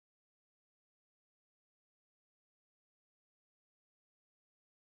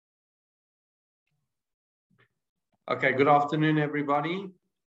Okay, good afternoon, everybody.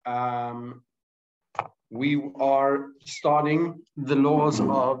 We are starting the laws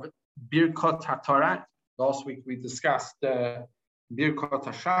of Birkot HaTorah. Last week we discussed Birkot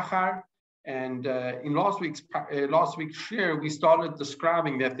HaShachar, and in last week's share we started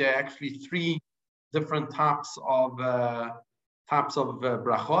describing that there are actually three different types of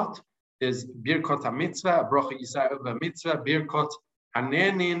brachot. There's Birkot HaMitzvah, Bracha Yisrael Mitzvah, Birkot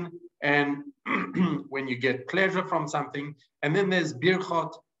HaNenin, and when you get pleasure from something, and then there's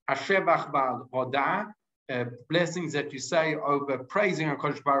Birchot HaShevach Ba'al Hodah, blessings that you say over praising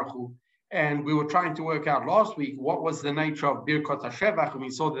HaKadosh Baruch Hu. And we were trying to work out last week what was the nature of Birchot HaShevach, and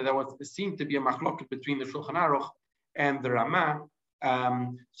we saw that there seemed to be a machloket between the Shulchan Aruch and the Ramah.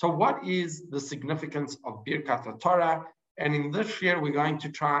 So what is the significance of Birkat HaTorah? And in this year, we're going to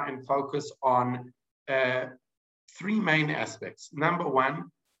try and focus on three main aspects. Number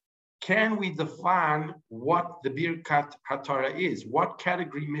one, can we define what the Birkat HaTorah is? What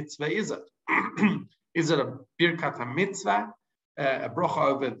category mitzvah is it? Is it a Birkat HaMitzvah, a bracha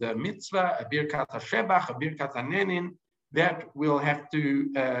over the mitzvah, a Birkat HaShebach, a Birkat HaNenin? That we'll have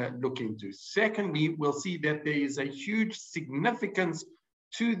to look into. Secondly, we'll see that there is a huge significance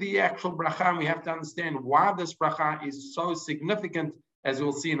to the actual bracha, and we have to understand why this bracha is so significant, as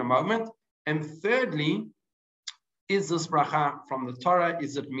we'll see in a moment. And thirdly, is this bracha from the Torah?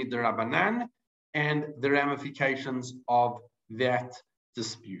 Is it midrabanan? And the ramifications of that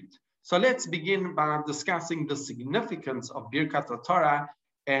dispute. So let's begin by discussing the significance of Birkat HaTorah,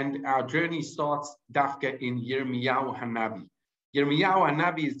 and our journey starts dafka in Yirmiyahu Hanavi. Yirmiyahu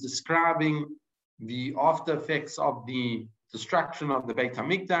Hanavi is describing the after effects of the destruction of the Beit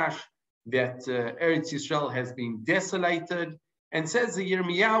HaMikdash, that Eretz Yisrael has been desolated, and says the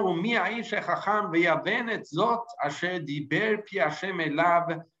Yirmiyahu, Mi ha'ish hachacham ve'yaven et zot asher diber pi Hashem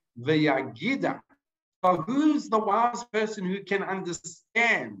elav ve'yagida. So who's the wise person who can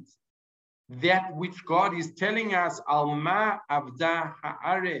understand that which God is telling us? Alma avda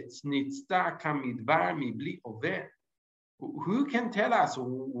haaretz nitzta kamidbar mibli over. Who can tell us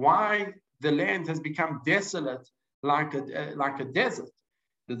why the land has become desolate like a desert?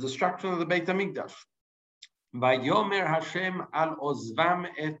 The destruction of the Beit HaMikdash. Vayomer Hashem al ozvam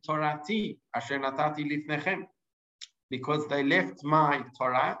et torati asher natati lifnechem, because they left my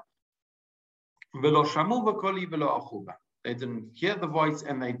Torah. Velo shamu v'koli velo achuba. They didn't hear the voice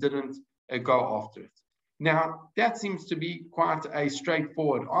and they didn't go after it. Now that seems to be quite a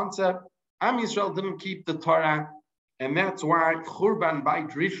straightforward answer. Am Yisrael didn't keep the Torah, and that's why Churban Beit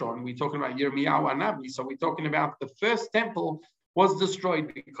Rishon, we're talking about Yirmiyahu Hanavi, so we're talking about the first temple was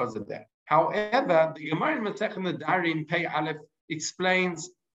destroyed because of that. However, the Gemara in Masechet Nedarim Pei Aleph explains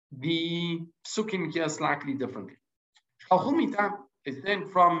the psukim here slightly differently. Shalchumita is then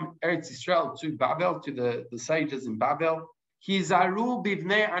from Eretz Yisrael to Babel, to the sages in Babel. Hizaru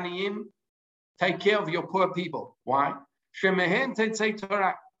bivnei aniyim, take care of your poor people. Why? Shemehen tetzei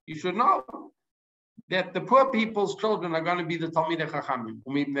Torah. You should know that the poor people's children are going to be the Talmidei Chachamim.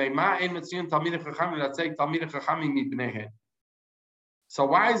 So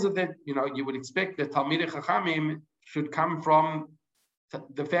why is it that you would expect that Talmidei Chachamim should come from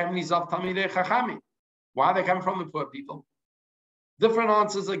the families of Talmidei Chachamim? Why they come from the poor people? Different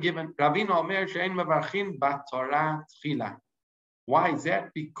answers are given. Ravina Omer she'en mevarchin b'Torah tchila. Why is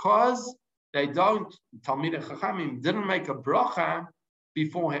that? Because they don't. Talmidei Chachamim didn't make a bracha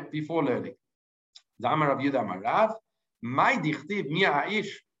before learning. Zamar Rav Yehuda Amar Rav, my dichtiv mi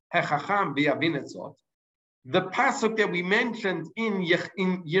ha'ish hechacham v'yavin et zot. The pasuk that we mentioned in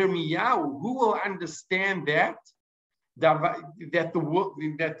Yirmiyahu, who will understand that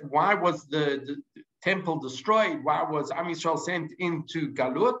why was the temple destroyed? Why was Am Yisrael sent into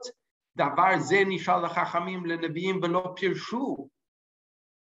Galut? Davar ze nishal l'chachamim leneviim v'lo pirshu.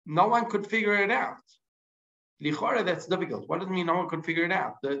 No one could figure it out. Lichora, that's difficult. What does it mean no one could figure it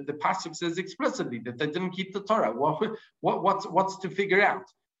out? The pasuk says explicitly that they didn't keep the Torah. What's to figure out?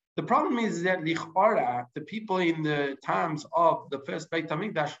 The problem is that Lichora, the people in the times of the first Beit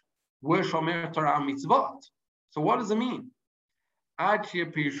HaMikdash were Shomer Torah mitzvot. So what does it mean? Ad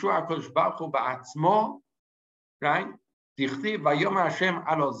she'pirshu HaKadosh Baruch Hu ba'atzmo, right? Dichtiv vayomer Hashem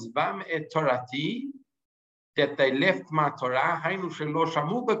al ozvam et torati, that they left my Torah. Hainu shelo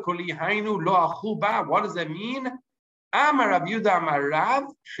shamu b'koli, hainu lo achu ba. What does that mean? Amar Rav Yehuda Amar Rav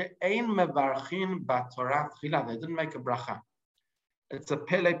she'ein mevarchin b'Torah tchila. They didn't make a bracha. It's a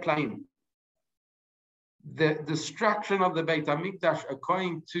Pele Plain. The destruction of the Beit HaMikdash,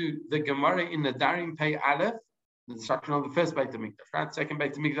 according to the Gemara in the Nedarim Pei Aleph, the destruction of the first Beit HaMikdash, right? Second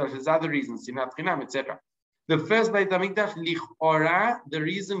Beit HaMikdash, there's other reasons, Sinat Chinam, etc. The first Beit HaMikdash, Lichora, the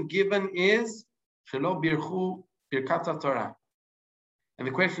reason given is Shelo Birchu Birkat Torah. And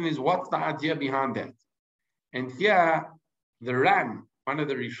the question is, what's the idea behind that? And here, the Ran, one of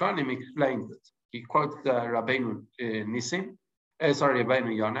the Rishonim, explains it. He quotes Rabbeinu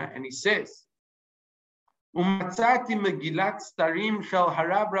Rabbeinu Yonah, and he says, "Umatzati Megillat Starim shel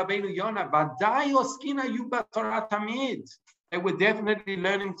Harav Rabbeinu Yonah, Vadai oskin hayu b'Torah tamid." They were definitely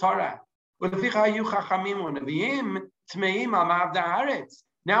learning Torah. Now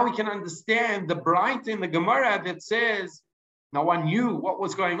we can understand the bright in the Gemara that says no one knew what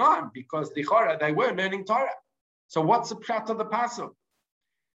was going on because they were learning Torah. So what's the pshat of the pasuk?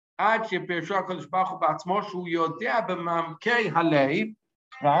 Right?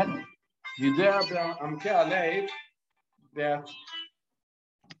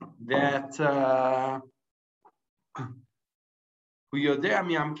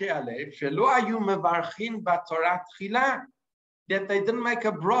 That they didn't make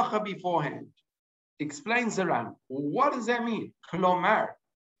a bracha beforehand. Explains the Ran. What does that mean? Klomar,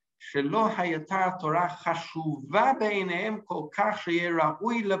 shelo hayata Torah chashuva beinehem kol kach sheyeh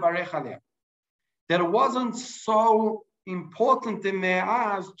ra'ui levarech aleh. That it wasn't so important in their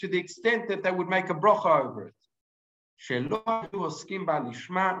eyes to the extent that they would make a bracha over it. Shelo hayu oskim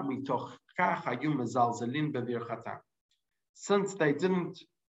ba'lishma mitoch kach hayu mezalzelin bevirchatam. Since they didn't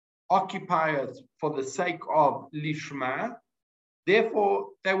occupy it for the sake of lishma,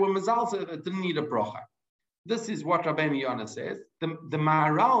 therefore they were mezalzel that didn't need a bracha. This is what Rabbeinu Yonah says. The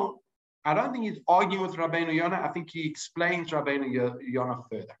Maharal, I don't think he's arguing with Rabbeinu Yonah. I think he explains Rabbeinu Yonah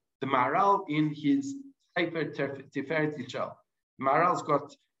further. The Maharal in his Sefer Tiferet Yisrael, Maharal's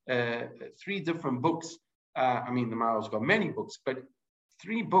got 3 different books. The Maharal's got many books, but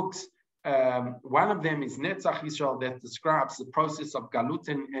 3 books. One of them is Netzach Yisrael that describes the process of Galut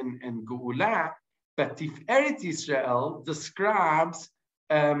and Geula, but Tiferet Yisrael describes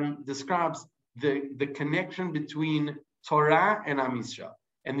the connection between Torah and Am Yisrael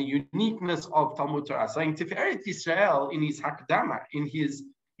and the uniqueness of Talmud Torah. So in Tiferet Yisrael, in his Hakdama, in his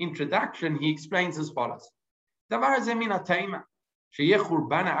introduction, he explains as follows: Davar ze min ha'teima sheyeh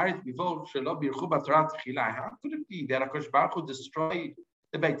churban ha'aretz before shelo birchu b'Torah tchila. How could it be that HaKadosh Baruch Hu destroyed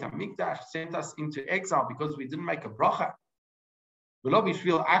the Beit HaMikdash, sent us into exile because we didn't make a bracha? What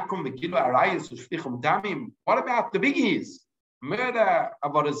about the biggies? Murder,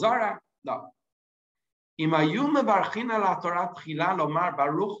 avodah zarah? No. If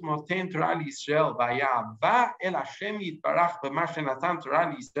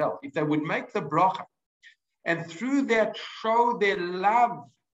they would make the bracha and through that show their love,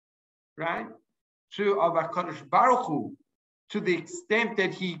 right, to HaKadosh Baruch Hu, to the extent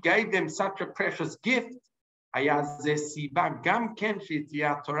that he gave them such a precious gift, there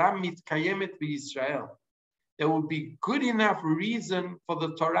would be good enough reason for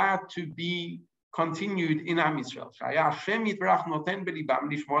the Torah to be continued in Am Yisrael.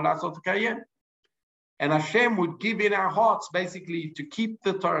 And Hashem would give in our hearts basically to keep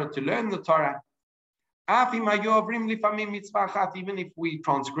the Torah, to learn the Torah. Even if we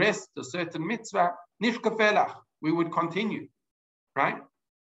transgressed a certain mitzvah, we would continue. Right?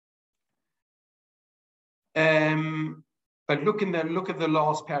 But look at the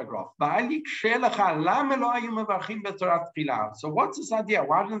last paragraph. So what's this idea?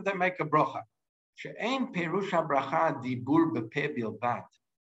 Why didn't they make a bracha?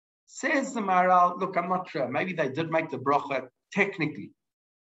 Says the Maharal, look, I'm not sure. Maybe they did make the bracha technically.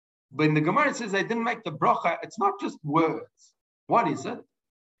 But in the Gemara it says they didn't make the bracha, it's not just words. What is it?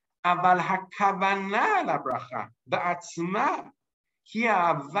 Aval hakavana la bracha, ba'atzma. Ki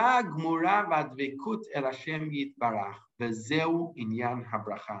ahava gmura v'advekut el Hashem yitbarach, v'zeu inyan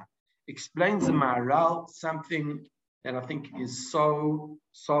habracha. Explains the Maharal something that I think is so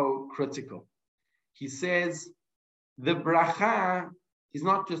critical. He says the bracha is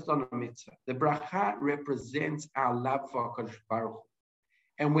not just on a mitzvah. The bracha represents our love for HaKadosh Baruch Hu.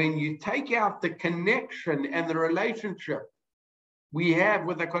 And when you take out the connection and the relationship we have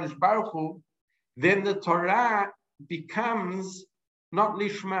with HaKadosh Baruch Hu, then the Torah becomes not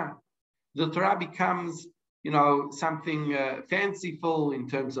lishma. The Torah becomes, something fanciful in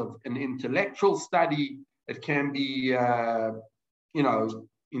terms of an intellectual study. It can be,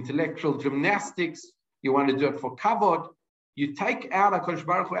 intellectual gymnastics. You want to do it for kavod. You take out HaKadosh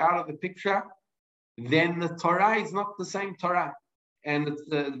Baruch Hu out of the picture, then the Torah is not the same Torah. And it's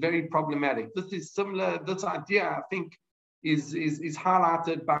very problematic. This is similar, this idea, I think, is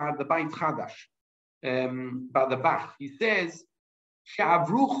highlighted by the Beit Chadash, by the Bach. He says,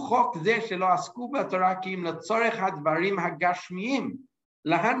 שעברו חוק זה שלא עסקו בתורה כי אם לצורך הדברים הגשמיים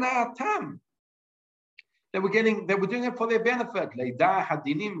להנאתם. They were doing it for their benefit. לידע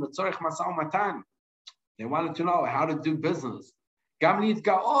הדינים לצורך משא ומתן. They wanted to know how to do business. Or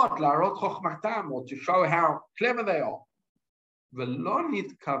to show how clever they are. ולא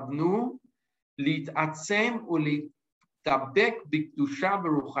נתכוונו להתעצם ולהתדבק בקדושה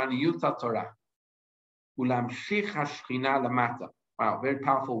ורוחניות התורה. ולהמשיך השכינה למטה. Wow, very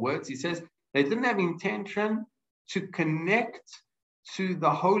powerful words. He says they didn't have intention to connect to the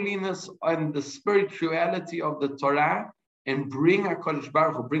holiness and the spirituality of the Torah and bring HaKadosh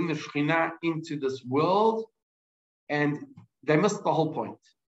Baruch Hu, bring the Shekhinah into this world, and they missed the whole point.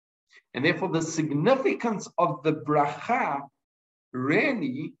 And therefore the significance of the bracha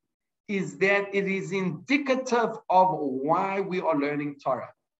really is that it is indicative of why we are learning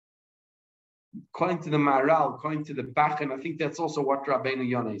Torah. According to the Maharal, according to the Bach, and I think that's also what Rabbeinu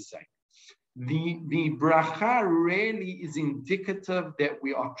Yonah is saying. The bracha really is indicative that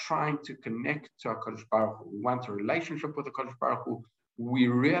we are trying to connect to HaKadosh Baruch Hu. We want a relationship with HaKadosh Baruch Hu. We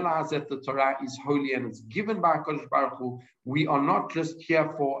realize that the Torah is holy and it's given by HaKadosh Baruch Hu. We are not just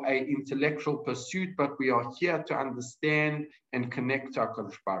here for an intellectual pursuit, but we are here to understand and connect to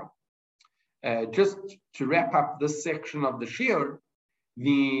HaKadosh Baruch Hu. Just to wrap up this section of the Shiur,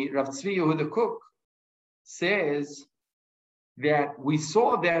 the Rav Tzvi Yehuda Kook says that we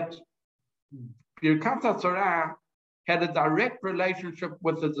saw that Birkat HaTorah had a direct relationship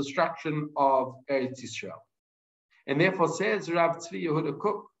with the destruction of Eretz Yisrael. And therefore says Rav Tzvi Yehuda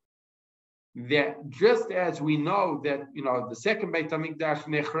Kook that just as we know that, the second Beit HaMikdash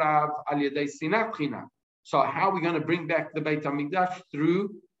nechrav al yedei sinat chinam. So how are we going to bring back the Beit HaMikdash?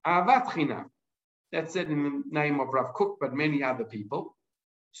 Through avat chinam. That's it in the name of Rav Kook, but many other people.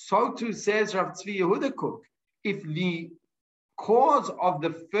 So too says Rav Tzvi Yehuda Kook, if the cause of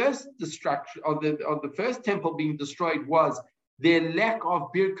the first destruction of the first temple being destroyed was their lack of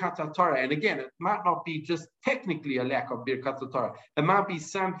Birkat HaTorah, and again, it might not be just technically a lack of Birkat HaTorah, it might be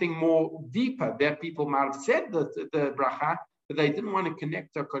something more deeper that people might have said the bracha, but they didn't want to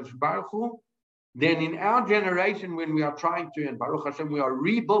connect to HaKadosh Baruch Hu. Then in our generation, when we are trying to, and Baruch Hashem, we are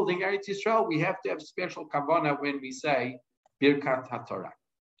rebuilding Eretz Yisrael, we have to have special kavanah when we say Birkat HaTorah.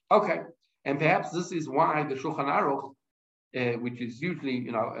 Okay, and perhaps this is why the Shulchan Aruch, which is usually,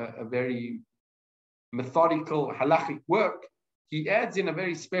 a very methodical halachic work, he adds in a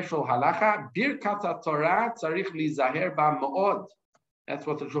very special halacha, Birkat HaTorah tzarich lizaher ba ma'od. That's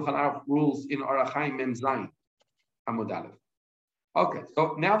what the Shulchan Aruch rules in Orach Chaim Mem Zayin, Amud Aleph. Okay,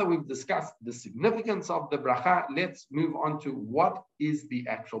 so now that we've discussed the significance of the bracha, let's move on to what is the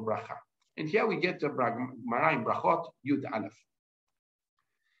actual bracha. And here we get to Gemara in Brachot Yud Aleph.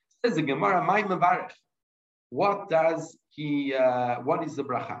 Says the Gemara, Mai Mevarech. What is the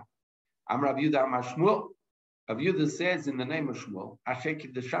bracha? Am Rav Yehuda Amar Shmuel. Rav Yehuda says in the name of Shmuel, Asher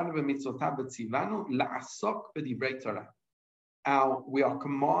kiddushanu v'mitzotav v'tzivanu la'asok b'divrei Torah. We are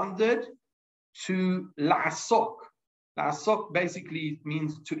commanded to la'asok. La'asok basically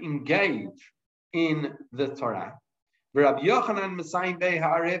means to engage in the Torah. V'Rabbi Yochanan Mesayim bei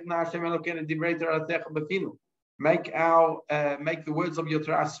ha'arevna Hashem Elokeinu divrei Toratecha b'finu. Make the words of your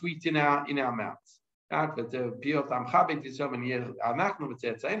Torah sweet in our mouths.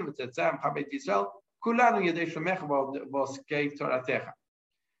 Kulanu yedei shemecha v'oskei Toratecha.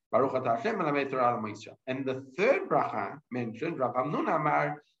 Baruch atah Hashem melamei Torah l'mo Yisrael. And the third bracha mentioned, Rav Hamnun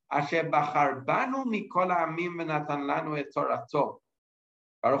Amar, Asher bachar banu mikol ha'amim v'natan lanu et Torato.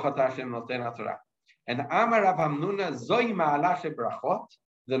 Baruch atah Hashem noten ha'Torah. And Amar Rav Hamnuna zoi ma'ala shebrachot.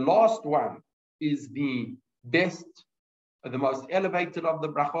 The last one is the best, the most elevated of the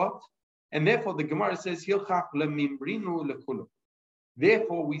brachot. And therefore the Gemara says, Hilchach lemimrinu lekulu.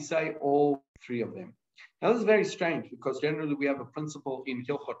 Therefore we say all three of them. Now this is very strange because generally we have a principle in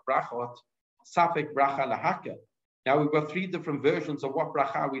Hilchot Brachot, Safek Bracha Lahakel. Now we've got three different versions of what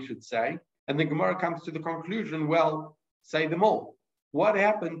bracha we should say. And the Gemara comes to the conclusion, well, say them all. What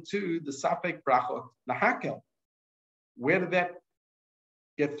happened to the Safek Brachot Lahakel? Where did that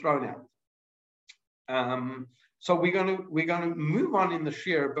get thrown out? So we're going to move on in the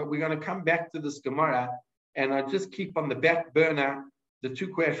Shiur, but we're going to come back to this Gemara, and I just keep on the back burner the two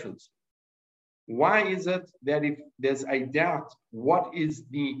questions. Why is it that if there's a doubt, what is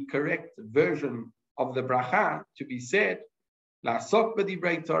the correct version of the bracha to be said? La'asok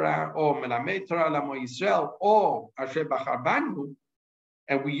b'divrei Torah, or melamei Torah l'amo Yisrael, or asher bachar banu.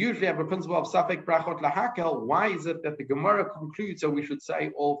 And we usually have a principle of Safek Brachot Lahakel. Why is it that the Gemara concludes that we should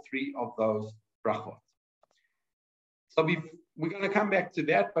say all three of those brachot? So we're going to come back to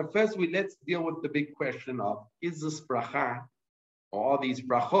that, but first let's deal with the big question of, is this bracha, or are these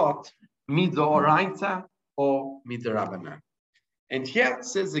brachot, midoraita or midorabanan? And here it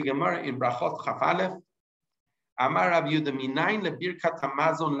says the Gemara in Brachot Chaf Aleph, Amar Rav Yehuda minayin lebirkat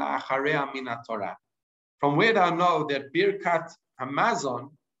hamazon la'acharei min haTorah. From where do I know that Birkat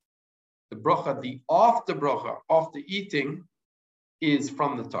Hamazon, the bracha, the after bracha, after eating, is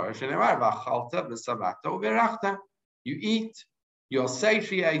from the Torah? You eat, you're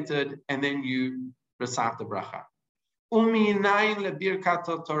satiated, and then you recite the bracha. Where do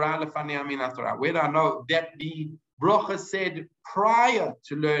I know that the bracha said prior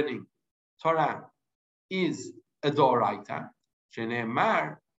to learning Torah is a Doraita?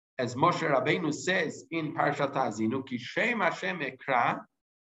 As Moshe Rabbeinu says in Parashat Ha'azinu, Ki Shem Hashem Ekra,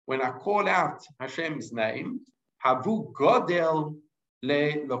 when I call out Hashem's name, Havu Godel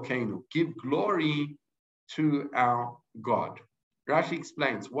Le Lokeinu, give glory to our God. Rashi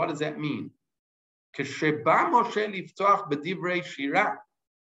explains, what does that mean? When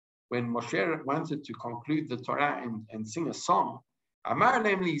Moshe wanted to conclude the Torah and sing a song, Amar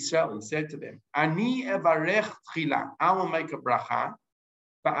Lehem Yisrael, he said to them, Ani evarech tchila, I will make a bracha,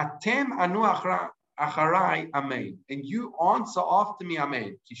 va'atem anu acharai amen, and you answer after me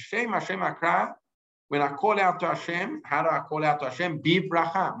amen. Ki Shem Hashem akra, when I call out to Hashem, how do I call out to Hashem? Bi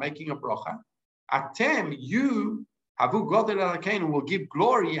bracha, making a bracha. Atem, you, Havu Godel Elokeinu, will give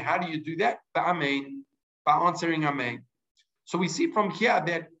glory. How do you do that? Amen, by answering amen. So we see from here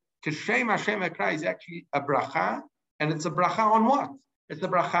that Kishem Hashem Ekra is actually a bracha, and it's a bracha on what? It's a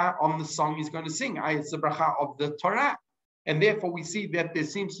bracha on the song he's going to sing. It's a bracha of the Torah. And therefore we see that there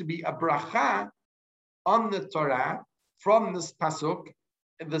seems to be a bracha on the Torah from this pasuk.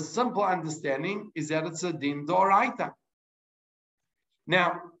 The simple understanding is that it's a din doraita.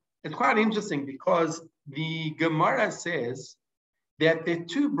 Now, it's quite interesting because the Gemara says that there are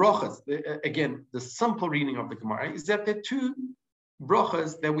two brachas. Again, the simple reading of the Gemara is that there are two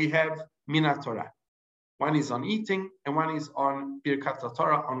brachas that we have mina Torah. One is on eating, and one is on Birkat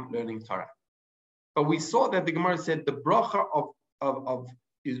Torah, on learning Torah. But we saw that the Gemara said the bracha of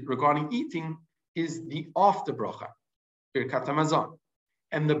regarding eating is the after bracha, Birkat Hamazon.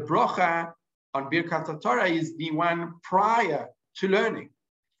 And the bracha on Birkat Torah is the one prior to learning.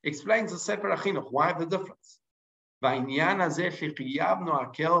 Explains the Sefer HaChinuch, why the difference? V'inyan hazeh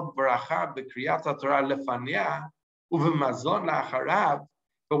shechiyavnu akel bracha b'kriyat HaTorah lefanea uv'mazon la'acharav.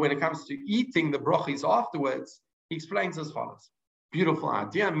 But when it comes to eating, the bracha is afterwards. He explains as follows. Beautiful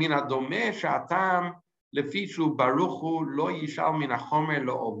idea. Min hadomeh she'atam lefi shu baruch hu lo yishal min hachomer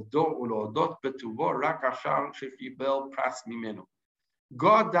lo'ovdo u'lo'odot betuvo rak ashar shekibel pras mimenu.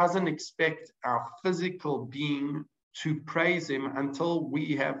 God doesn't expect our physical being to praise him until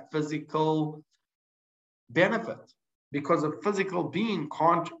we have physical benefit, because a physical being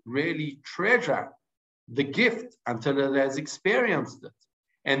can't really treasure the gift until it has experienced it.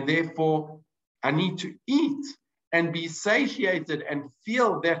 And therefore, I need to eat and be satiated and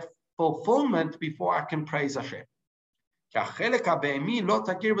feel that fulfillment before I can praise Hashem.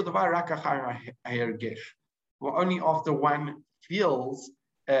 Well, only after one feels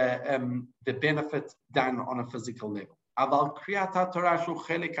the benefit done on a physical level.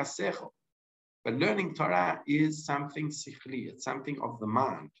 But learning Torah is something sikhli, it's something of the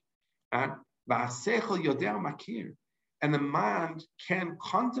mind. And the mind can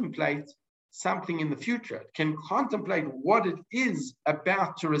contemplate something in the future. It can contemplate what it is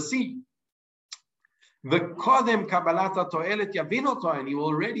about to receive. The kodem kabbalat to'elet yavinoto, and you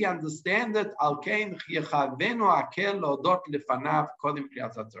already understand it. Al kein yechavenu akel lodot lefanav kodem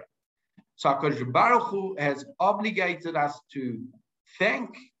kriyat Torah. So HaKadosh Baruch Hu has obligated us to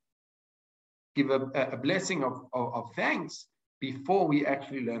give a blessing of thanks before we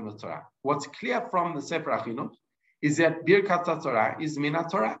actually learn the Torah. What's clear from the Sefer HaChinuch is that Birkat Torah is mina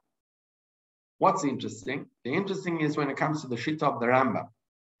Torah. What's interesting? The interesting is when it comes to the Shita of the Rambam.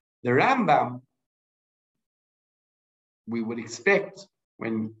 The Rambam, we would expect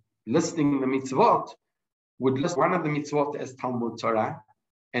when listing the mitzvot, would list one of the mitzvot as Talmud Torah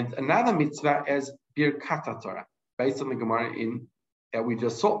and another mitzvah as Birkat Torah, based on the Gemara that we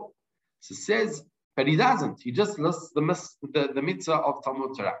just saw. So it says, but he doesn't. He just lists the mitzvah of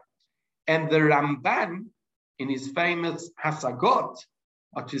Talmud Torah. And the Ramban, in his famous Hasagot,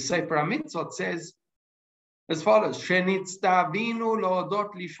 or to Sefer HaMitzvot, says as follows: Shenitztavinu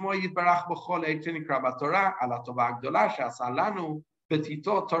lo'odot lishmo yitbarach b'chol eit shenikra b'Torah ala tova gdola she'asa lanu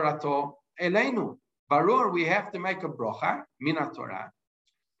b'tito torato eleinu. Barur, we have to make a bracha mina Torah.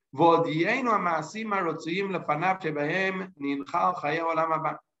 V'odiyeinu ha'ma'asim ha'rotzuyim lefanav shebehem ninchal chayei olam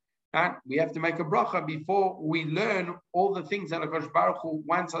haba. And we have to make a bracha before we learn all the things that HaKadosh Baruch Hu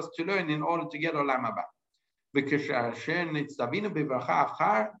wants us to learn in order to get olam haba. And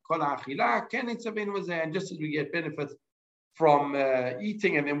just as we get benefits from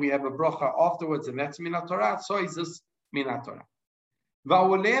eating, and then we have a bracha afterwards, and that's mina Torah, so is this mina Torah.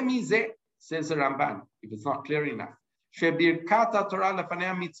 says the Ramban, if it's not clear enough. Shebirkat Torah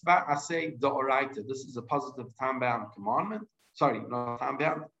lefanei mitzvah asay d'oraita. This is a positive time-bound commandment. Sorry, not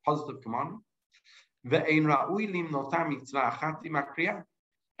time-bound, positive commandment. Ve'ein ra'ui limnota mitzvah achat im hakriya.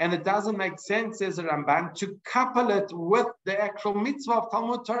 And it doesn't make sense, says the Ramban, to couple it with the actual mitzvah of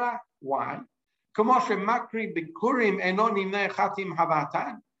Talmud Torah. Why?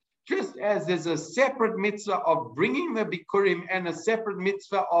 Just as there's a separate mitzvah of bringing the bikurim and a separate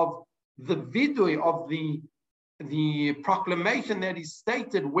mitzvah of the vidui, of the proclamation that is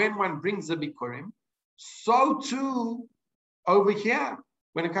stated when one brings the bikurim, so too over here,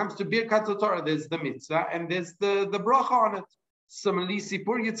 when it comes to Birkat Torah, there's the mitzvah and there's the bracha on it. Similarly,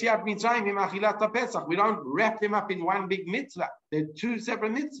 Sipur Yetziat Mitzrayim im Achilat HaPesach. We don't wrap them up in one big mitzvah. They're two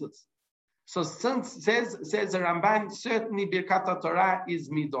separate mitzvahs. So since says the Ramban, certainly Birkat Torah is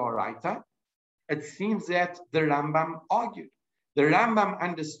midoraita, it seems that the Rambam argued. The Rambam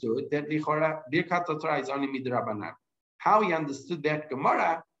understood that Birkat Torah is only midrabanan. How he understood that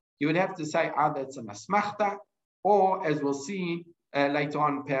Gemara, he would have to say either it's a masmachta, or as we'll see later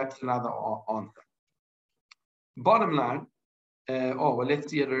on, perhaps another answer. Bottom line, let's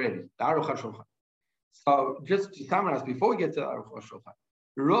see it already. The Aruch HaShulchan. So just to summarize, before we get to the Aruch HaShulchan,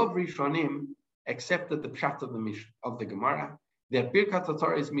 Rov Rishonim accepted the pshat of the Mishnah of the Gemara that Birkat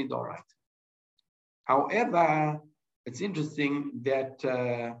Torah is midoraita. However, it's interesting that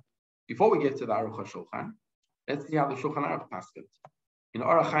before we get to the Aruch HaShulchan, let's see how the Shulchan Aruch passes. In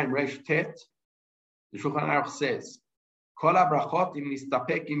Orach Chaim Reish Tet, the Shulchan Aruch says, "Kol habrachot im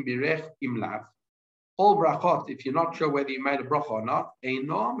nistapek im birech im lav." All brachot, if you're not sure whether you made a bracha or not,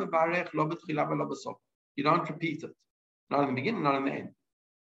 eino mevarech lo b'tchila v'lo b'sof. You don't repeat it, not in the beginning, not in the end.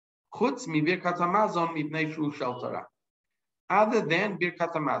 Chutz mi birkat hamazon mipnei shu shel Torah. Other than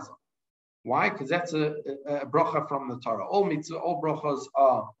birkat hamazon. Why? Because that's a bracha from the Torah. All mitzvah, all brachas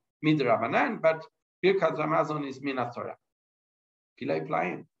are midrabanan, but birkat hamazon is min Torah. Pilei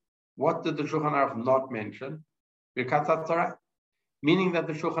playing. What did the Shulchan Aruch not mention? Birkat Torah. Meaning that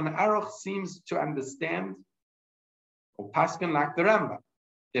the Shulchan Aruch seems to understand, or paskin like the Rambam,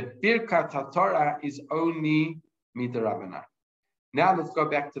 that Birkat HaTorah is only midrabanan. Now let's go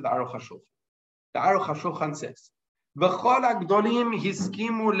back to the Aruch HaShulchan. The Aruch HaShulchan says, "V'chol ha'gdolim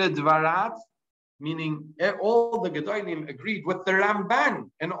hiskimu ledvarav," meaning all the Gedolim agreed with the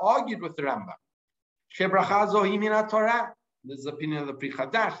Ramban and argued with the Rambam. Shebracha zo hi min HaTorah. This is the opinion of the Pri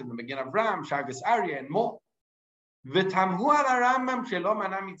Chadash and the Magen Avraham, Shagas Aryeh, and more. And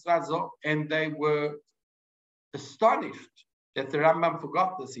they were astonished that the Rambam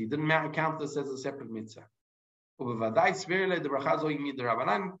forgot this. He didn't count this as a separate mitzvah.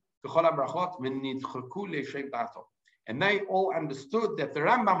 And they all understood that the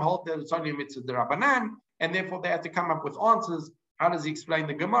Rambam holds that it's only a mitzvah d'Rabbanan, and therefore they had to come up with answers. How does he explain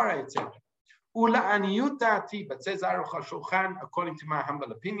the Gemara, etc.? But says Aruch HaShulchan, according to my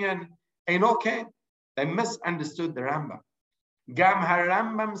humble opinion, ain't okay. They misunderstood the Rambam.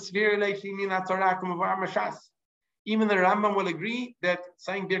 Even the Rambam will agree that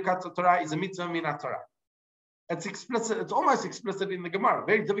saying Birkat Torah is a mitzvah min Torah. It's explicit. It's almost explicit in the Gemara.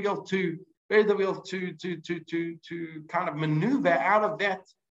 Very difficult to kind of maneuver out of that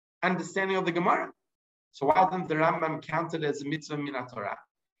understanding of the Gemara. So why didn't the Rambam count it as a mitzvah min Torah?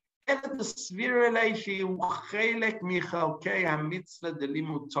 Says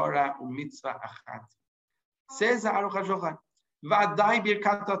the Aruch HaShulchan, V'adai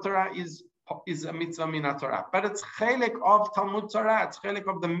Birkat Torah is a mitzvah min Torah, but it's chelek of Talmud Torah. It's chelek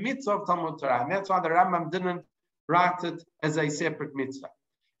of the mitzvah of Talmud Torah, and that's why the Rambam didn't write it as a separate mitzvah.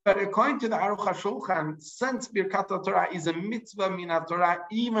 But according to the Aruch HaShulchan, since Birkat Torah is a mitzvah min Torah,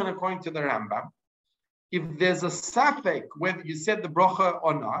 even according to the Rambam, if there's a safek whether you said the bracha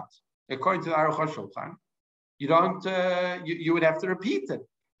or not, according to the Aruch HaShulchan, you don't. You would have to repeat it.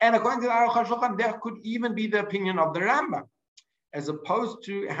 And according to the Aruch HaShulchan, there could even be the opinion of the Rambam, as opposed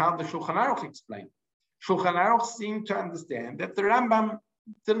to how the Shulchan Aruch explained. Shulchan Aruch seemed to understand that the Rambam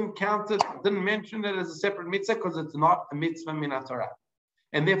didn't count it, didn't mention it as a separate mitzvah because it's not a mitzvah min Torah.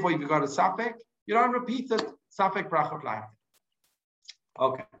 And therefore, if you got a safek, you don't repeat it. Safek brachot like it.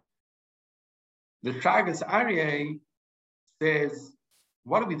 Okay. The Shagas Aryeh says,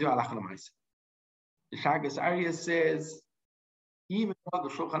 what do we do halacha l'maaseh? The Shagas Aryeh says, even though the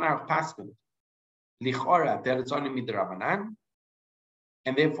Shulchan Aruch paskin lichora that it's only midrabanan,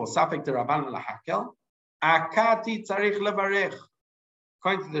 and therefore safek derabanan lahakel, akati tzarich levarech.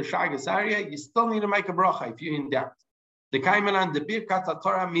 According to the Shagas Aryeh, you still need to make a bracha if you're in doubt. The kaimelan the birkat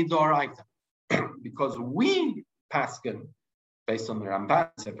Torah midoraita, because we paskin based on the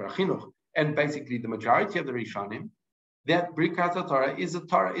Ramban Sefer Chinuch and basically the majority of the Rishonim that Birkat Torah is a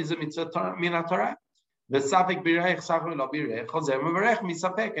mitzvah Torah, min Torah. The Safek Birech Sachu Lo Birech Chozer Mevarech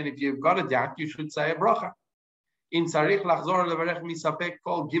Misafek, and if you've got a doubt, you should say a bracha. In Tzarich Lachzor Levarech Misafek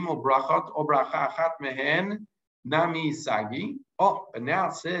Kol Gimel Brachot or Bracha Achat Mehen Nami Sagi. Oh, but now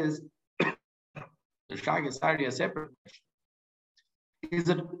it says the Shagas Ari a separate question. Is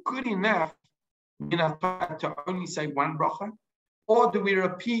it good enough to only say one bracha, or do we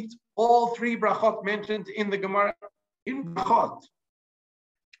repeat all three brachot mentioned in the Gemara in brachot?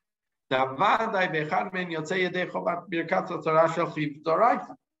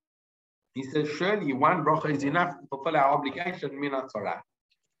 He says, surely one bracha is enough to fulfill our obligation, min Torah.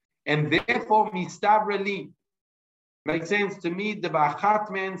 And therefore, mistavreli makes sense to me, the bachat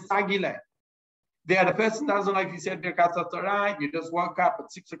men sagile. There, the person doesn't, like you said, Birkat Torah, you just woke up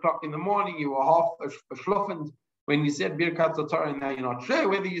at 6 o'clock in the morning, you were half schluffend when you said Birkat Torah, and now you're not sure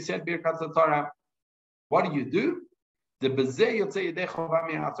whether you said Birkat Torah. What do? The Bezeh Yotzei Yedei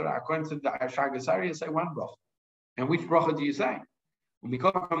Chova Torah, according to the Shagas Ari, you say one bracha. And which bracha do you say?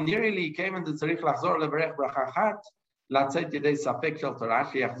 Because from nearly came into Tzarich Lachzor Levarech Bracha Chat, Latzet Yedei Safek Shel Torah,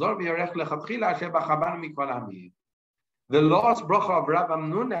 Sheyachzor V'yorech Lechatchila Asher B'chaban Mikol Hamid. The last bracha of Rav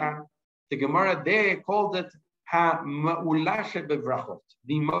Amnuna, the Gemara there called it Ha Ma'ula Shebevrachot,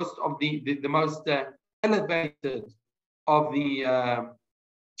 the most elevated of the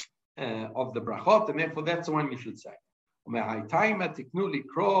brachot, and therefore that's the one you should say. And the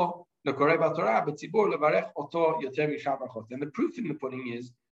proof in the pudding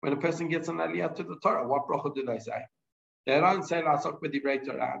is when a person gets an aliyah to the Torah, what bracha do they say? They don't say Lasok B'divrei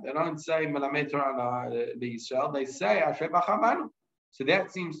Torah. They don't say Melamed Torah L'Yisrael. They say Asher B'chamanu. So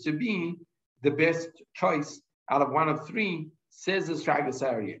that seems to be the best choice out of one of three, says the Shagas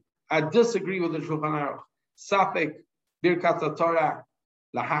Ari. I disagree with the Shulchan Aruch. Safek Birkat Torah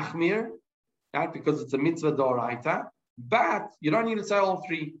Lahachmir, right? Because it's a mitzvah d'oraita. But you don't need to say all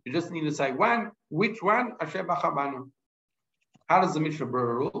three. You just need to say one. Which one? Asher B'chamanu. How does the Mishnah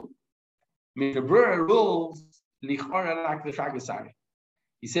Berurah rule? Mishnah Berurah rules lichora like the Shagas Ari.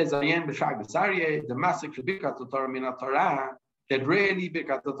 He says, "Ayen b'Shagas Ari, the masik Birkat Torah min Torah." That really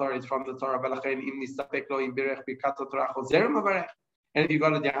Birkat Torah is from the Torah. And if you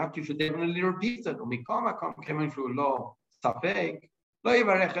got a doubt, you should definitely repeat it. But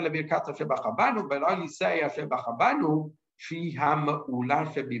only say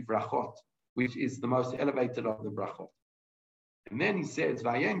which is the most elevated of the brachot. And then he says,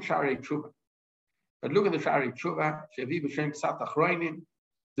 Vayen Shari Tshuva. But look at the Shari Tshuva, Shevi B'Shem Ksat Achroinim,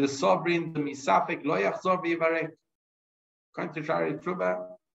 the sovereign, the Misafek, Lo Yachzor V'Yivarech. According to Shari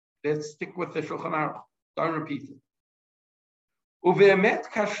Tshuva, let's stick with the Shulchan Aruch. Don't repeat it. Uve'emet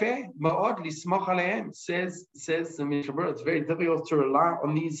kashe ma'od lismoch aleim, says the Mishnah Berurah, it's very difficult to rely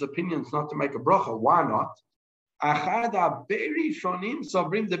on these opinions not to make a bracha. Why not? Achad ha'bei rishonim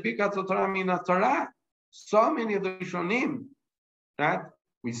sobrim the Birkat Torah min Torah. So many of the rishonim, right?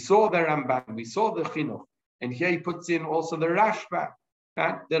 We saw the Ramban, we saw the Chinuch, and here he puts in also the Rashba,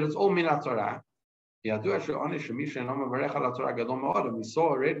 right? That is all min Torah. We saw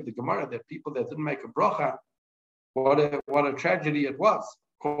already the Gemara that people that didn't make a bracha, what a tragedy it was,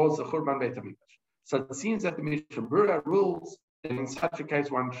 caused the Churban Beit HaMikdash. So it seems that the Mishnah Berurah rules that in such a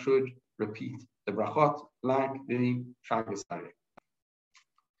case one should repeat the brachot like the Shagas Ari.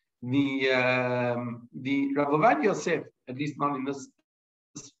 The Rav Ovadia Yosef, at least not in this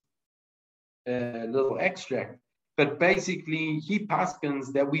little extract, but basically he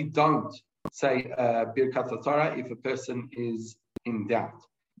paskins that we don't say Birkat Torah if a person is in doubt.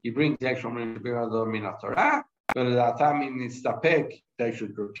 He brings the actual Birkat min Torah, but at the time in Nistapek, they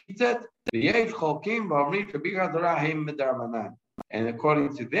should repeat it. And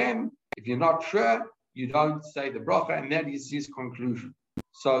according to them, if you're not sure, you don't say the bracha, and that is his conclusion.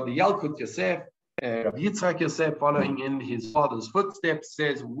 So the Yalkut Yosef, Rabbi Yitzchak Yosef, following in his father's footsteps,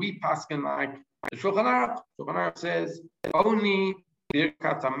 says we paskin like the Shulchan Aruch. Shulchan Aruch says only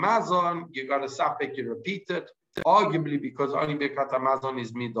Birkat Hamazon, you got a safek, you repeat it. Arguably, because only Birkat Hamazon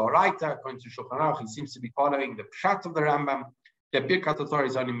is midoraita, according to Shulchan Aruch, he seems to be following the pshat of the Rambam. That Birkat Torah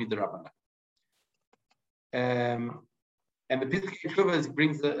is only midrabanan. And the Piskei Teshuvah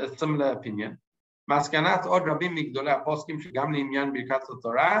brings a similar opinion. Maskanat od rabim migdolei aposkim shegam le'inyan Birkat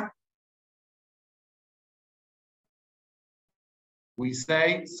Torah. We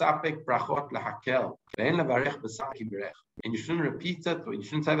say safek brachot lahakel ve'en levarech b'safek birech, and you shouldn't repeat it, or you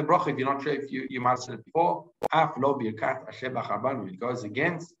shouldn't say the bracha if you're not sure if you might have said it before. Af lo birkat asher b'charban, it goes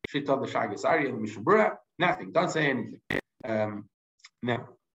against shita the Shagas Ari and the Mishnah Berurah. Nothing. Don't say anything. Now,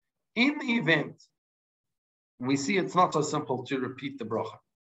 in the event we see it's not so simple to repeat the bracha,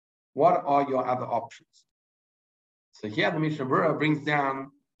 what are your other options? So here the Mishnah Berurah brings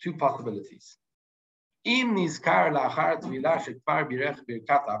down two possibilities. Im nizkar la'achar tefillah shekvar birech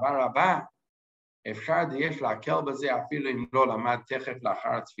birkat avar haba, אפשר דיש להקל בזה אפילו אם לא למד תכף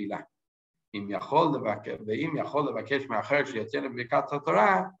לאחר התפילה. אם יכול לבקש מאחר שיוצא לברכת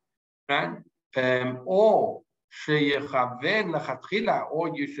התורה, או שיכוון לכתחילה, or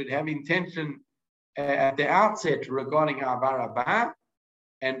you should have intention at the outset regarding העבר הבא,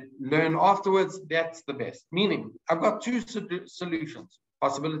 and learn afterwards, that's the best. Meaning, I've got two solutions.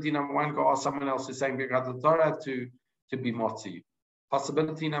 Possibility number one, go ask someone else who's saying Birkat Torah to be motzi.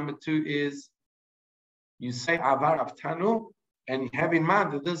 Possibility number two is you say Avar Avtanu and you have in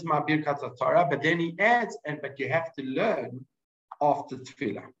mind that this is my Birkat Torah, but then he adds, but you have to learn after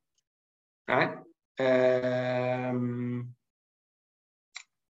Tefillah. Right?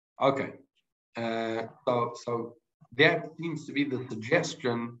 Okay. So that seems to be the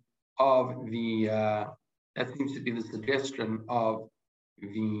suggestion of the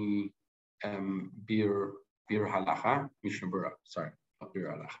Bir Halacha, Mishnah Berurah. Sorry, not Bir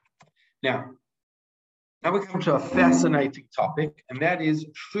Halacha. Now we come to a fascinating topic, and that is,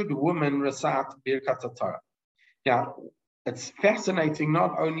 should women recite Birkat Torah? Now, it's fascinating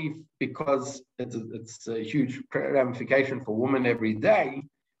not only because it's a huge ramification for women every day,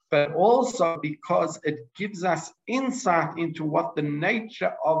 but also because it gives us insight into what the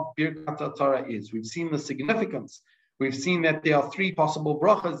nature of Birkat Torah is. We've seen the significance. We've seen that there are three possible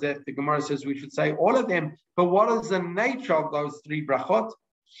brachas that the Gemara says we should say all of them. But what is the nature of those three brachot?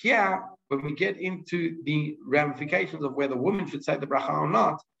 Here, when we get into the ramifications of whether women should say the bracha or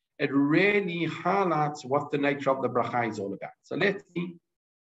not, it really highlights what the nature of the bracha is all about. So let's see.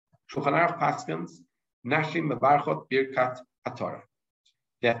 Shulchan Aruch paskins, Nashim mevarchot Birkat Torah.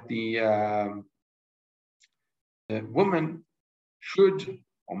 That the woman should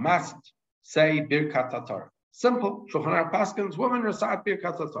or must say Birkat Torah. Simple. Shulchan Aruch paskins, women recite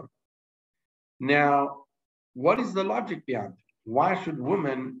Birkat Torah. Now, what is the logic behind it? Why should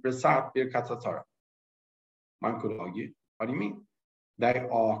women recite Birkat Torah? One could argue, what do you mean? They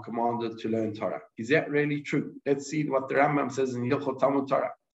are commanded to learn Torah. Is that really true? Let's see what the Rambam says in Hilchot Talmud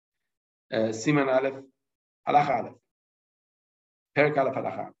Torah. Siman Aleph, Halacha Aleph. Perek Aleph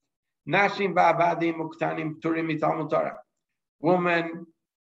Halacha. Nashim va'avadim uktanim pturim mitalmud Torah. Women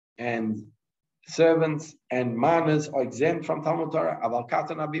and servants and minors are exempt from Talmud Torah. Aval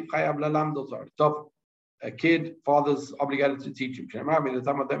katan aviv chayav lelamdo Torah. Top, a kid, father's obligated to teach him. A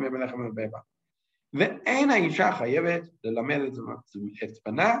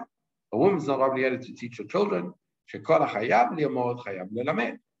woman's not obligated to teach her children.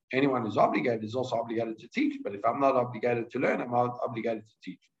 Anyone who's obligated is also obligated to teach. But if I'm not obligated to learn, I'm not obligated to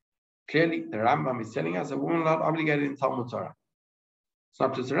teach. Clearly, the Rambam is telling us a woman is not obligated in Talmud Torah. It's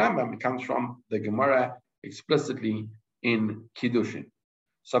not just the Rambam, it comes from the Gemara explicitly in Kiddushin.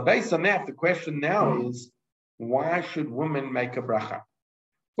 So based on that, the question now is, why should women make a bracha?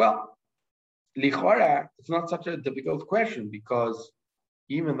 Well, lichora, it's not such a difficult question, because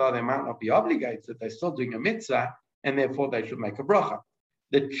even though they might not be obligated, they're still doing a mitzvah, and therefore they should make a bracha.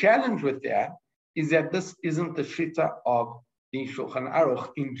 The challenge with that is that this isn't the shita of the Shulchan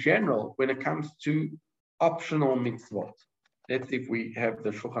Aruch in general when it comes to optional mitzvot. Let's see if we have the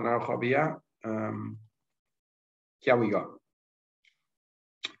Shulchan Aruch over here. Here we go.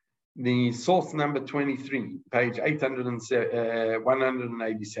 The source number 23, page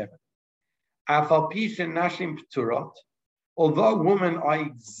 187. Although women are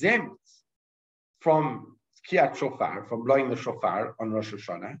exempt from Kiyat Shofar, from blowing the shofar on Rosh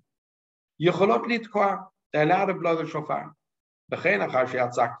Hashanah, they're allowed to blow the shofar.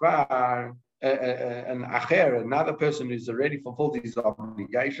 Another person who's already fulfilled his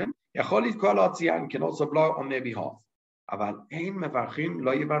obligation, can also blow on their behalf. But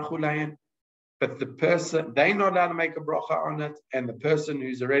the person, they're not allowed to make a bracha on it, and the person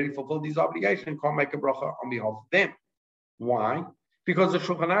who's already fulfilled his obligation can't make a bracha on behalf of them. Why? Because the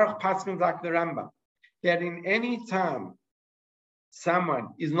Shulchan Aruch paskins like the Rambam, that in any time someone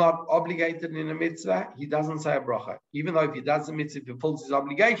is not obligated in a mitzvah, he doesn't say a bracha. Even though if he does the mitzvah, he fulfills his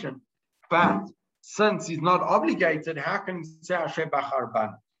obligation. But since he's not obligated, how can he say Asher Bachar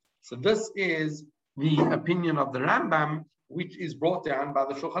Ban? So this is the opinion of the Rambam, which is brought down by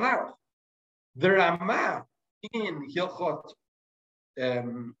the Shulchan Aruch. The Ramah in Hilchot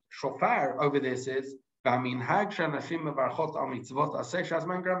Shofar over there says,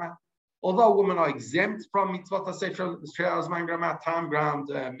 although women are exempt from mitzvot time ground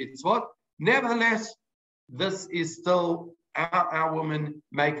mitzvot, nevertheless, this is still our women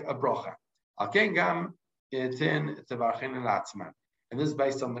make a bracha. And this is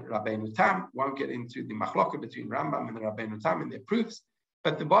based on the Rabbeinu Tam. Won't get into the machloka between Rambam and the Rabbeinu Tam and their proofs.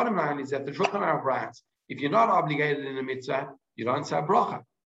 But the bottom line is that the Shulchan Aruch writes, if you're not obligated in a mitzvah, you don't say a bracha.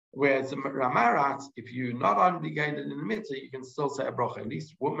 Whereas the Rama writes, if you're not obligated in a mitzvah, you can still say a bracha, at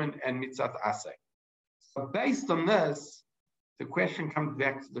least woman and mitzvah aseh. So based on this, the question comes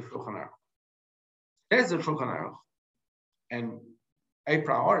back to the Shulchan Aruch. There's the Shulchan Aruch. And a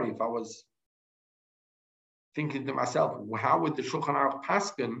priori, if I was thinking to myself, how would the Shulchan Aruch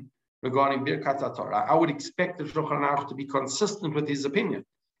paskin regarding Birkat Torah? I would expect the Shulchan Aruch to be consistent with his opinion.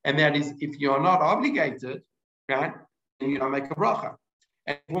 And that is, if you're not obligated, right, then you don't make a bracha.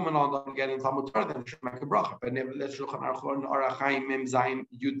 And if women are not obligated in Talmud Torah, then you should make a bracha. But nevertheless, Shulchan Aruch on Orach Chaim Mem Zayin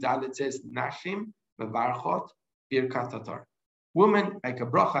Yud Dalet says, Nashim Mevarchot Birkat Torah. Women make a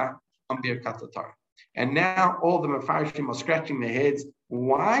bracha on Birkat Torah. And now all the Mefarshim are scratching their heads.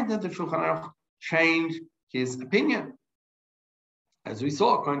 Why did the Shulchan Aruch change his opinion? As we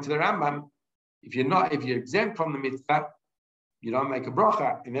saw, according to the Rambam, if you're exempt from the mitzvah, you don't make a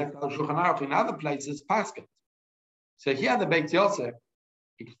bracha, and that's how Shulchan Aruch in other places paskin. So here the Beit Yosef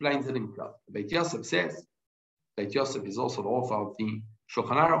explains it himself. The Beit Yosef says, Beit Yosef is also the author of the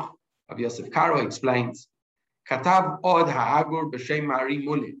Shulchan Aruch. Of Yosef Karo explains, Katav od ha'agur b'shem Mari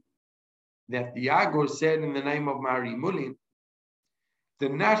Mulin, that the Agur said in the name of Mari Mulin, the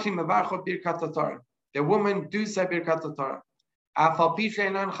Nashim Mevarchot Birkat Torah. The women do say Birkat Torah. Afal pi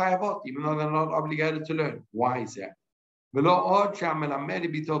she'enan chayavot, even though they're not obligated to learn. Why is that? Even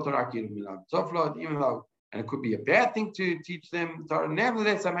though, and it could be a bad thing to teach them Torah,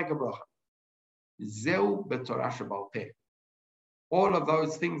 nevertheless I make a bracha. Zeu b'Torah shebal peh. All of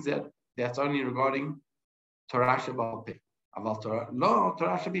those things that's only regarding Torah shebal peh. Aval Torah, lo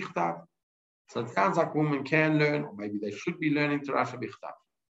Torah shebichtav. So it sounds like women can learn, or maybe they should be learning Torah shebichtav.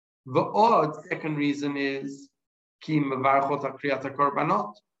 The odd second reason is ki mevarchot akriyat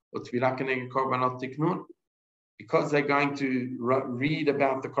korbanot or tefillah keneged korbanot tiknun, because they're going to read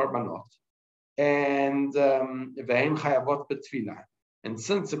about the korbanot and ve'en chayavot betefillah. And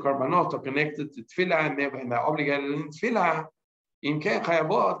since the korbanot are connected to tefillah and they're obligated in tefillah, im ken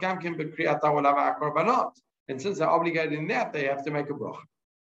chayavot gam ken bekriyat ha'olam korbanot. And since they're obligated in that, they have to make a bracha.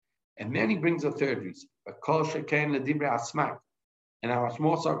 And then he brings a third reason. But kol sheken ledivrei asmak. And how much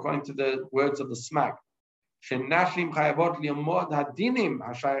more so according to the words of the Smag.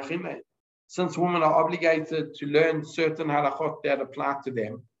 Since women are obligated to learn certain halachot that apply to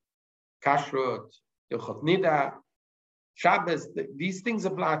them, kashrut, ilchot nida, Shabbos, these things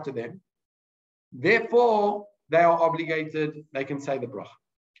apply to them. Therefore, they are obligated, they can say the bracha.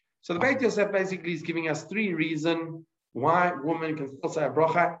 So the Beit Yosef basically is giving us three reasons why women can still say a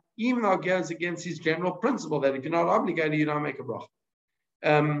bracha, even though it goes against his general principle that if you're not obligated, you don't make a bracha.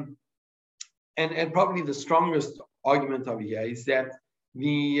 And probably the strongest argument over here is that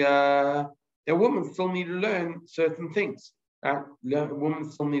the women still need to learn certain things. Women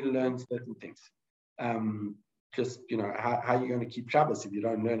still need to learn certain things. Just, how are you going to keep Shabbos if you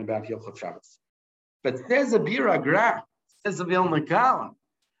don't learn about Hilchot Shabbos? But says a Bira Gra, says a Vilna Gaon,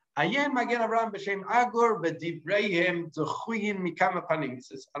 Ayen Magen Avraham b'Shem Agur b'Divreihem T'chuyin Mikama Panim. He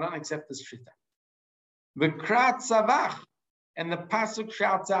says, I don't accept this shita. V'krat Savach. And the pasuk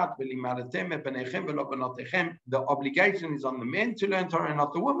shouts out, the obligation is on the men to learn Torah and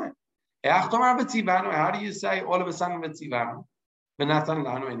not the women. How do you say all of a sudden v'tzivanu?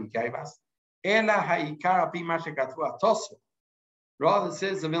 And he gave us. Rather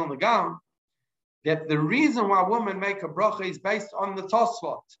says the Vilna Gaon that the reason why women make a bracha is based on the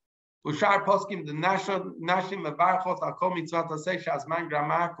Tosfot. Ushar poskim the nashim mevarchot al kol mitzvot aseh she'azman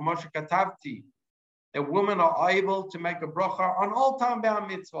grama k'mo shekatavti. That women are able to make a bracha on all time bound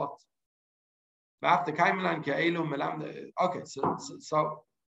mitzvot. Okay, so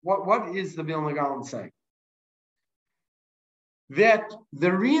what is the Vilna Gaon saying? That the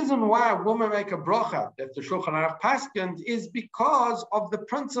reason why women make a bracha, that the Shulchan Aruch paskins, is because of the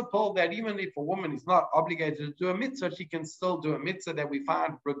principle that even if a woman is not obligated to do a mitzvah, she can still do a mitzvah that we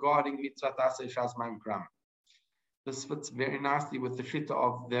find regarding mitzvah taseh shazman gram. This fits very nicely with the shita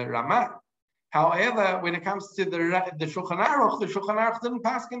of the Ramah. However, when it comes to the Shulchan Aruch didn't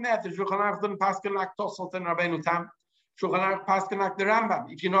paskin that. The Shulchan Aruch didn't paskin like Tosfot and Rabbeinu Tam. Shulchan Aruch paskin like the Rambam.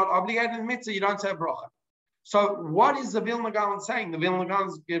 If you're not obligated in mitzvah, you don't say bracha. So what is the Vilna Gaon saying? The Vilna Gaon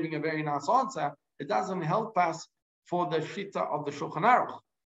is giving a very nice answer. It doesn't help us for the shita of the Shulchan Aruch.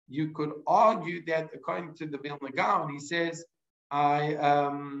 You could argue that according to the Vilna Gaon, he says, the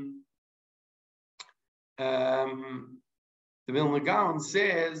Vilna Gaon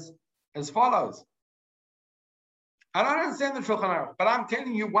says as follows. I don't understand the Shulchan Aruch, but I'm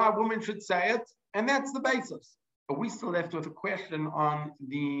telling you why women should say it, and that's the basis. But we still left with a question on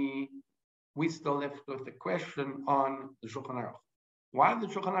the Shulchan Aruch. Why did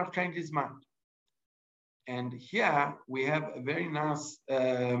the Shulchan Aruch change his mind? And here we have a very nice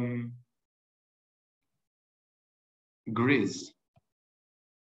Griz.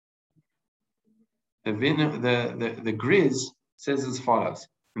 The Griz says as follows,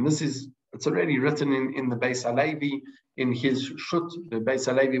 and it's already written in the Beis Halevi, in his Shut. The Beis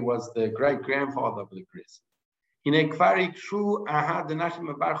Halevi was the great grandfather of the Griz. How can I make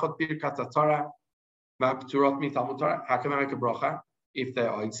a bracha if they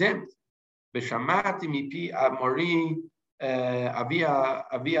are exempt? B'shamati mipi amori avi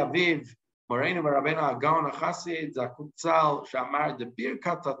aviv Moreinu v'Rabbeinu Agaon HaChasid Zakutzal Shamar de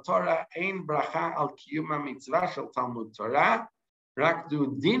Birkat HaTorah Ein Bracha Al Kiyum HaMitzvah Shel Talmud Torah Rak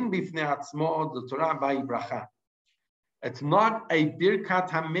Du Din Bifnei Atzmo the Torah Bai Bracha. It's not a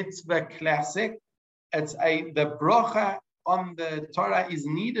Birkat HaMitzvah classic. It's the bracha on the Torah is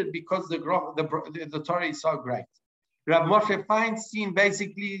needed because the Torah is so great. Rav Moshe Feinstein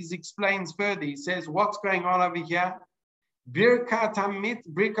basically explains further. He says, what's going on over here? Birkat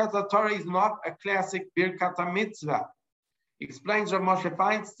HaTorah is not a classic Birkat HaMitzvah. Explains Rav Moshe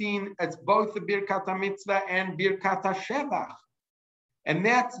Feinstein, it's both the Birkat HaMitzvah and Birkat HaShevach. And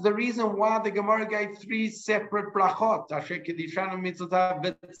that's the reason why the Gemara gave 3 separate brachot. Asher Kedishanu Mitzvotav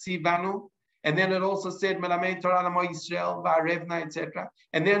V'tzivanu. And then it also said Melamed Torah L'Amo Yisrael V'Arevna, etc.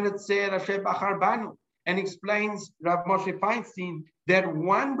 And then it said Asher Bachar Banu. And explains Rav Moshe Feinstein that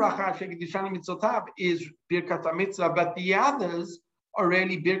one bracha Shekidishanu Mitzotav is Birkat HaMitzvah, but the others are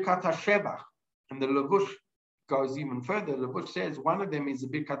really Birkat HaShevach. And the Levush goes even further. The Levush says one of them is the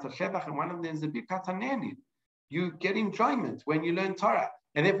Birkat HaShevach and one of them is the Birkat HaNenin. You get enjoyment when you learn Torah.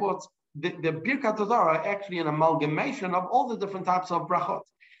 And therefore, the Birkat HaTorah are actually an amalgamation of all the different types of brachot.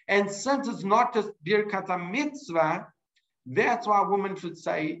 And since it's not just Birkat HaMitzvah, that's why a woman should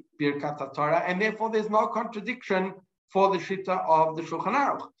say Birkat HaTorah, and therefore there's no contradiction for the Shita of the Shulchan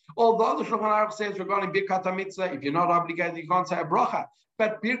Aruch. Although the Shulchan Aruch says regarding Birkat HaMitzvah, if you're not obligated, you can't say a bracha.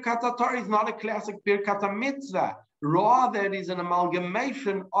 But Birkat HaTorah is not a classic Birkat HaMitzvah. Rather, it is an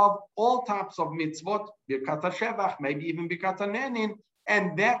amalgamation of all types of mitzvot, Birkat HaShevach, maybe even Birkat HaNenin,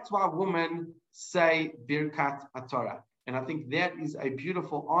 and that's why women say Birkat HaTorah. And I think that is a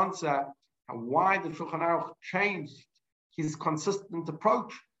beautiful answer why the Shulchan Aruch changed his consistent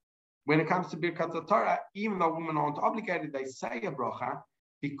approach when it comes to Birkat HaTorah. Even though women aren't obligated, they say a bracha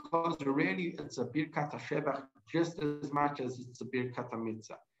because really it's a Birkat HaShevach just as much as it's a Birkat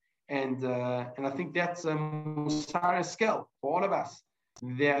HaMitzvah. And I think that's a Musar skill for all of us,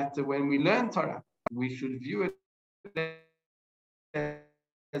 that when we learn Torah, we should view it as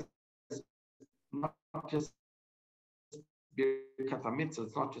not just Birkat HaMitzvah.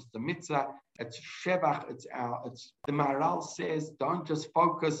 It's not just the mitzvah, it's Shevach, it's the Maharal says, don't just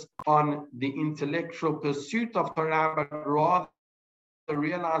focus on the intellectual pursuit of Torah, but rather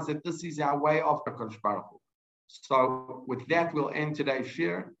realize that this is our way of HaKadosh Baruch Hu. So with that, we'll end today's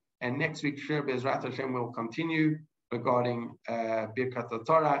shir, and next week's shir, Be'ezrat Hashem, will continue regarding Birkat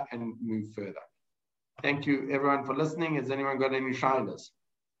HaTorah and move further. Thank you everyone for listening. Has anyone got any shaylas?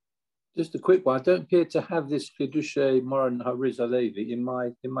 Just a quick one. I don't appear to have this Kedushay Moran Hariz Alevi in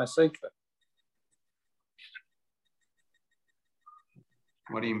my sefer.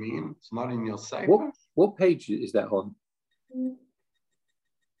 What do you mean? It's not in your sefer? What page is that on?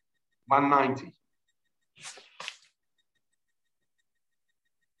 190.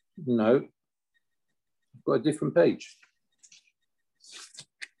 No. I've got a different page. So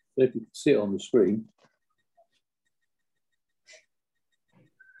if you can see it on the screen.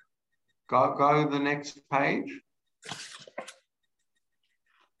 Go to the next page.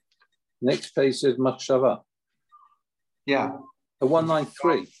 Next page says Machshava. Yeah. A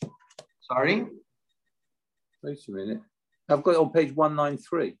 193. Sorry? Wait a minute. I've got it on page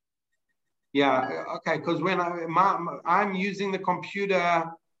 193. Yeah, okay, because when I'm using the computer,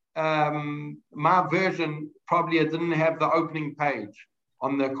 my version probably it didn't have the opening page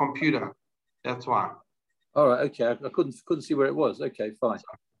on the computer. That's why. All right, okay. I couldn't see where it was. Okay, fine.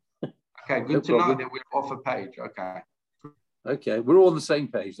 Okay, good to know that we're off a page. Okay. Okay, we're all on the same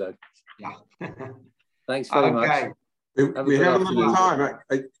page though. Yeah. Thanks very much. We have a little time.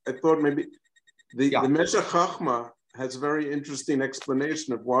 I thought maybe the Meshech Chachma has a very interesting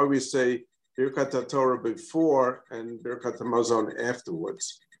explanation of why we say Birkat HaTorah before and Birkat HaMazon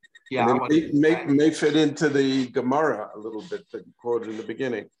afterwards. Yeah, and it may fit into the Gemara a little bit that you quoted in the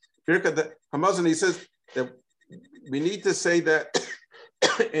beginning. Birkat HaMazon, he says that we need to say that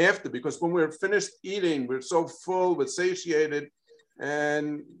after, because when we're finished eating, we're so full, we're satiated,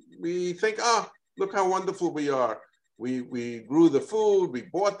 and we think, look how wonderful we are. We grew the food, we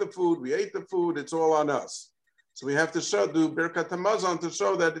bought the food, we ate the food, it's all on us. So we have to do Birkat HaMazon to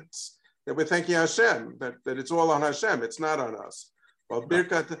show that we're thanking Hashem, that it's all on Hashem, it's not on us. Well,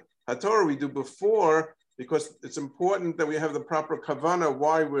 Birkat HaTorah we do before, because it's important that we have the proper kavanah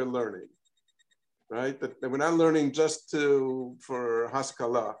why we're learning, right? That we're not learning just for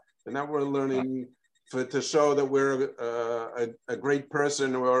haskalah, and now we're learning to show that we're a great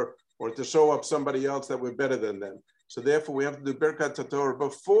person or to show up somebody else that we're better than them. So therefore, we have to do Birkat HaTorah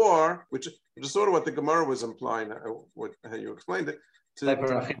before, which is sort of what the Gemara was implying, how you explained it, to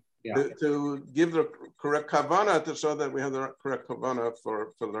give the correct kavanah to show that we have the correct kavanah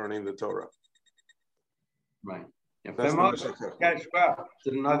for learning the Torah. Right. Didn't know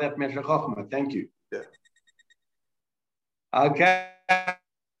that Meshech Chochmah. Thank you. Yeah. Okay.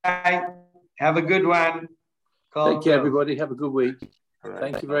 Have a good one. Take care, everybody. Have a good week. All right.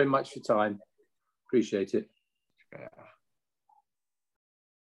 Thank you very much for your time. Appreciate it. Yeah.